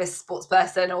a famous sports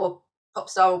person or pop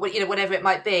star or, you know, whatever it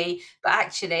might be, but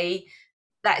actually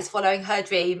that is following her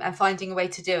dream and finding a way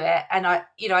to do it. And I,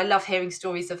 you know, I love hearing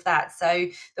stories of that. So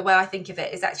the way I think of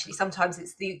it is actually sometimes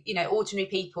it's the, you know, ordinary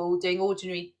people doing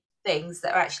ordinary things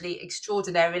that are actually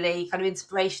extraordinarily kind of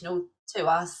inspirational to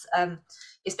us,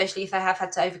 especially if they have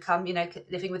had to overcome, you know,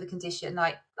 living with a condition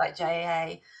like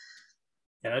JAA.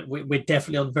 Yeah, we're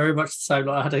definitely on very much the same.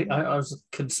 Like I was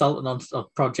a consultant on a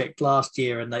project last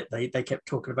year, and they kept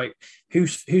talking about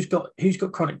who's got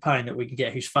chronic pain that we can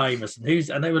get, who's famous,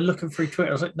 and they were looking through Twitter.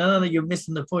 I was like, no, you're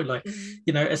missing the point. Like,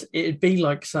 you know, it'd be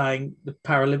like saying the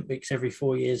Paralympics every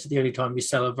 4 years, the only time you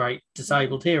celebrate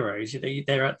disabled heroes. You know,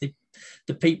 they're at the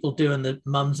people doing the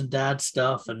mums and dads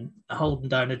stuff and holding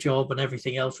down a job and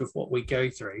everything else with what we go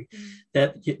through.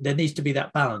 There needs to be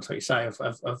that balance, like you say,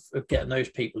 of getting those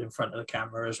people in front of the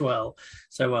camera as well.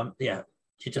 So yeah,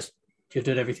 you're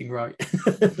doing everything right.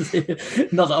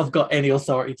 Not that I've got any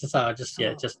authority to say. I just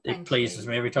it pleases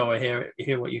me every time I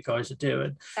hear what you guys are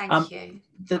doing. Thank you.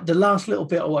 The last little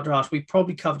bit I want to ask, we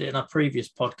probably covered it in our previous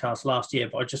podcast last year,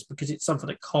 but just because it's something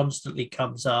that constantly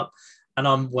comes up, and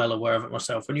I'm well aware of it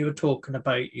myself. When you were talking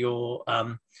about your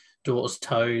daughter's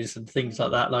toes and things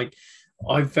like that, like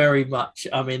I'm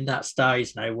in that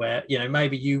stage now where, you know,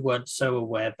 maybe you weren't so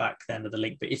aware back then of the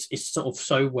link, but it's sort of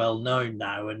so well known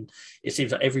now. And it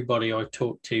seems like everybody I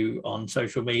talk to on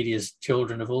social media's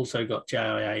children have also got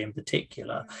JIA in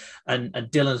particular. And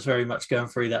Dylan's very much going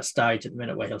through that stage at the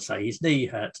minute where he'll say his knee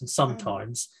hurts. And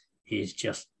sometimes he's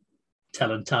just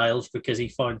telling tales because he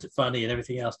finds it funny and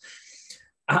everything else.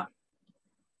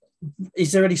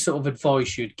 Is there any sort of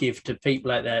advice you'd give to people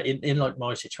out there in like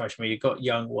my situation where you've got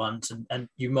young ones and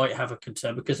you might have a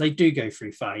concern because they do go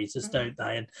through phases, don't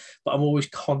they? But I'm always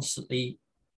constantly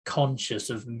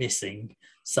conscious of missing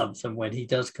something when he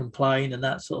does complain and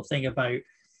that sort of thing about.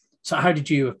 So how did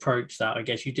you approach that? I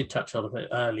guess you did touch on it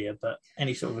earlier, but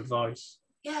any sort of advice?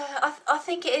 Yeah, I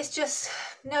think it is just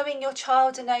knowing your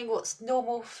child and knowing what's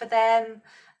normal for them.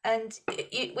 And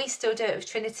we still do it with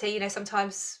Trinity, you know,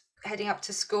 sometimes heading up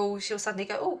to school, she'll suddenly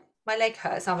go, oh, my leg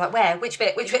hurts. And I'm like, where? Which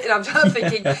bit? And I'm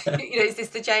thinking, you know, is this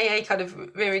the JA kind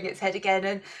of rearing its head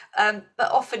again? And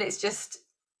but often it's just,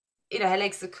 you know, her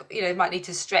legs, you know, might need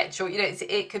to stretch, or, you know,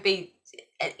 it could be,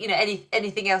 you know,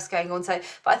 anything else going on. So,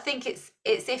 but I think it's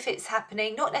if it's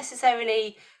happening, not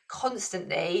necessarily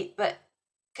constantly, but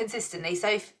consistently.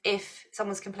 So if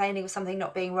someone's complaining of something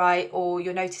not being right, or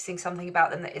you're noticing something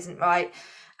about them that isn't right,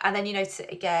 and then you notice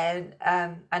it again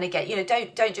and again, you know,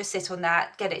 don't just sit on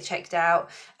that, get it checked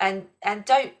out. And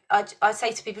don't, I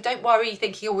say to people, don't worry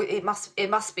thinking, oh, it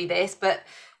must be this, but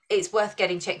it's worth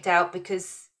getting checked out,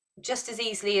 because just as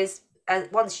easily as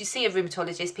once you see a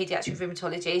rheumatologist, paediatric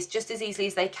rheumatologist, just as easily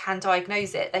as they can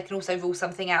diagnose it, they can also rule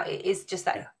something out. It is just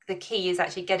that the key is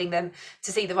actually getting them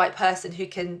to see the right person who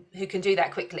can do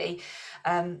that quickly.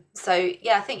 So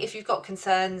yeah, I think if you've got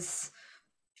concerns,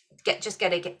 get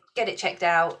it checked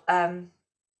out, and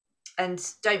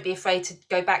don't be afraid to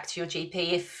go back to your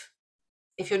GP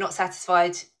if you're not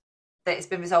satisfied that it's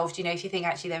been resolved. If you think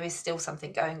actually there is still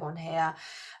something going on here.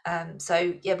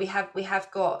 So yeah, we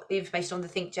have got the information on the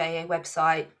Think JA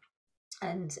website,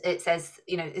 and it says,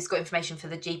 it's got information for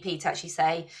the GP to actually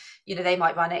say, they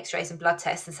might run x-rays and blood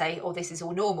tests and say, oh, this is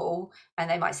all normal, and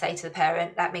they might say to the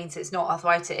parent, that means it's not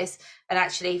arthritis. And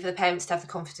actually for the parents to have the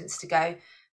confidence to go,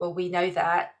 well, we know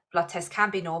that blood tests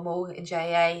can be normal in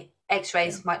JA,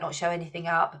 x-rays might not show anything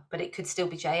up, but it could still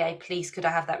be JA. Please, could I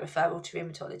have that referral to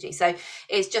rheumatology? So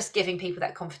it's just giving people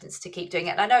that confidence to keep doing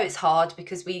it. And I know it's hard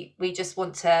because we don't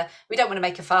want to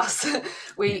make a fuss.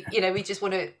 We just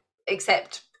want to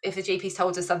accept if the GP's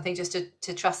told us something, just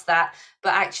to trust that.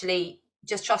 But actually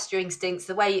just trust your instincts.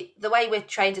 The way we're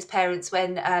trained as parents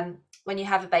when you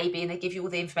have a baby and they give you all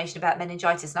the information about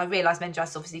meningitis, and I realise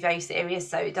meningitis is obviously very serious,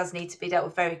 so it does need to be dealt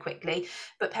with very quickly,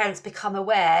 but parents become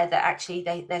aware that actually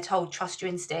they're told, trust your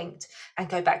instinct and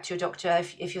go back to your doctor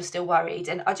if you're still worried.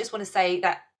 And I just want to say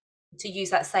that, to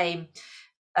use that same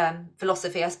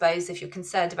philosophy, I suppose, if you're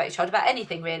concerned about your child, about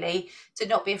anything really, to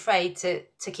not be afraid to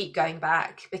keep going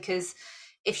back, because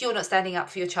if you're not standing up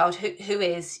for your child, who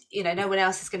is? No one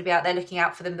else is going to be out there looking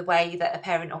out for them the way that a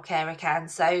parent or carer can.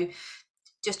 So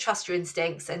just trust your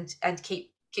instincts and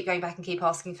keep going back and keep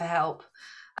asking for help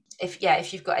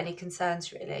if you've got any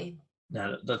concerns, really.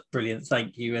 No, that's brilliant.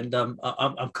 Thank you. And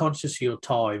I'm conscious of your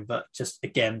time, but just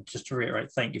to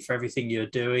reiterate, thank you for everything you're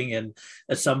doing. And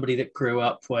as somebody that grew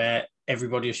up where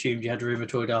everybody assumed you had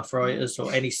rheumatoid arthritis,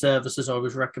 or any services I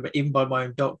was recommended, even by my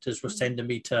own doctors, were sending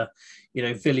me to,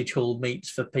 village hall meets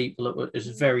for people that was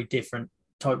very different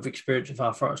type of experience of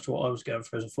arthritis to what I was going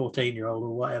through as a 14-year-old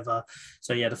or whatever.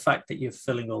 So yeah, the fact that you're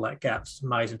filling all that gaps is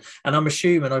amazing. And I'm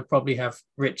assuming I probably have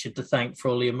Richard to thank for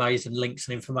all the amazing links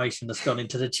and information that's gone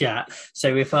into the chat.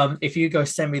 So if you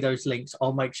guys send me those links,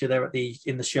 I'll make sure they're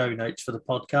in the show notes for the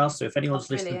podcast. So if anyone's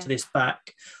listening to this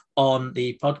back on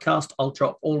the podcast, I'll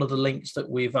drop all of the links that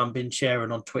we've been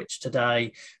sharing on Twitch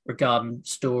today regarding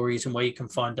stories and where you can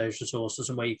find those resources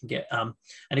and where you can get and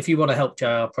if you want to help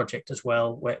JR Project as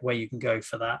well, where you can go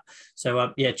for that.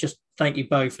 So just thank you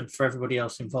both, and for everybody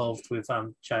else involved with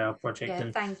JR Project.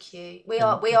 Yeah, thank you. We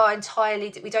are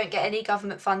entirely, we don't get any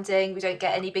government funding, we don't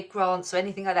get any big grants or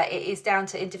anything like that. It is down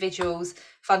to individuals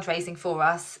fundraising for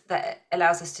us that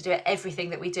allows us to do everything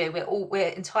that we do. We're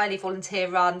entirely volunteer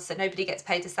run, so nobody gets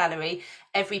paid a salary.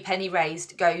 Every penny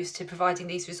raised goes to providing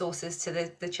these resources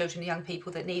to the children and young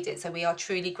people that need it. So we are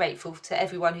truly grateful to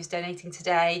everyone who's donating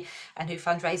today and who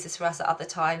fundraises for us at other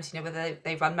times, whether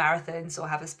they run marathons or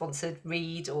have a sponsored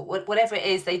read or whatever it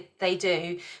is they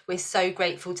do. We're so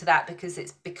grateful to that, because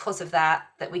it's because of that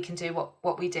we can do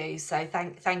what we do. So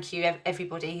thank you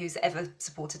everybody who's ever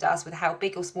supported us, with how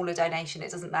big or small a donation,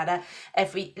 it doesn't matter,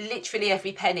 literally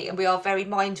every penny. And we are very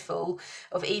mindful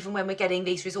of, even when we're getting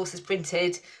these resources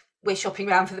printed, we're shopping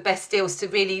around for the best deals to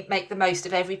really make the most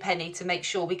of every penny to make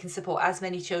sure we can support as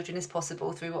many children as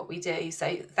possible through what we do.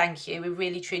 So thank you. We're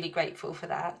really, truly grateful for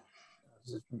that.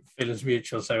 Feelings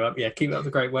mutual. So keep up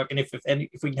the great work. And if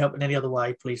we can help in any other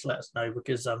way, please let us know,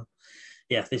 because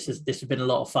this has been a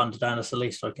lot of fun today, and that's the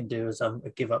least I can do is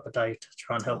give up a day to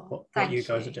try and help what you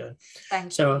guys are doing.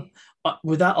 Thank you.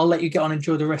 With that, I'll let you get on and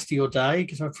enjoy the rest of your day,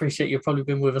 because I appreciate you've probably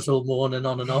been with us all morning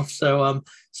on and off. So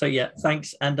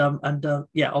thanks. And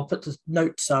I'll put the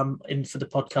notes in for the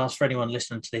podcast for anyone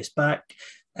listening to this back.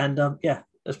 And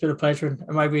it's been a pleasure, and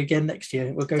maybe again next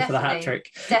year we'll go for the hat trick.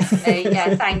 Definitely.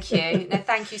 Yeah, thank you. No,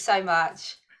 thank you so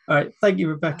much. All right, thank you,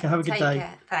 Rebecca. Have a good day.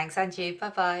 Care. Thanks, and you.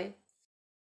 Bye-bye.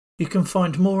 You can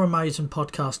find more amazing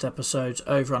podcast episodes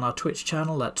over on our Twitch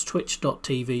channel. That's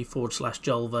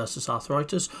twitch.tv/Joel versus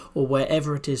Arthritis, or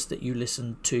wherever it is that you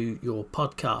listen to your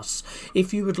podcasts.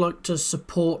 If you would like to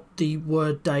support the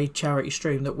Word Day charity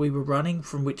stream that we were running,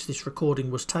 from which this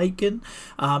recording was taken,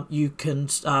 you can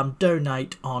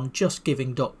donate on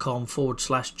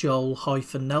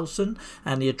justgiving.com/Joel-Nelson,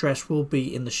 and the address will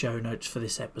be in the show notes for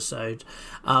this episode.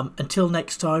 Until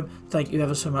next time, thank you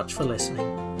ever so much for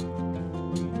listening.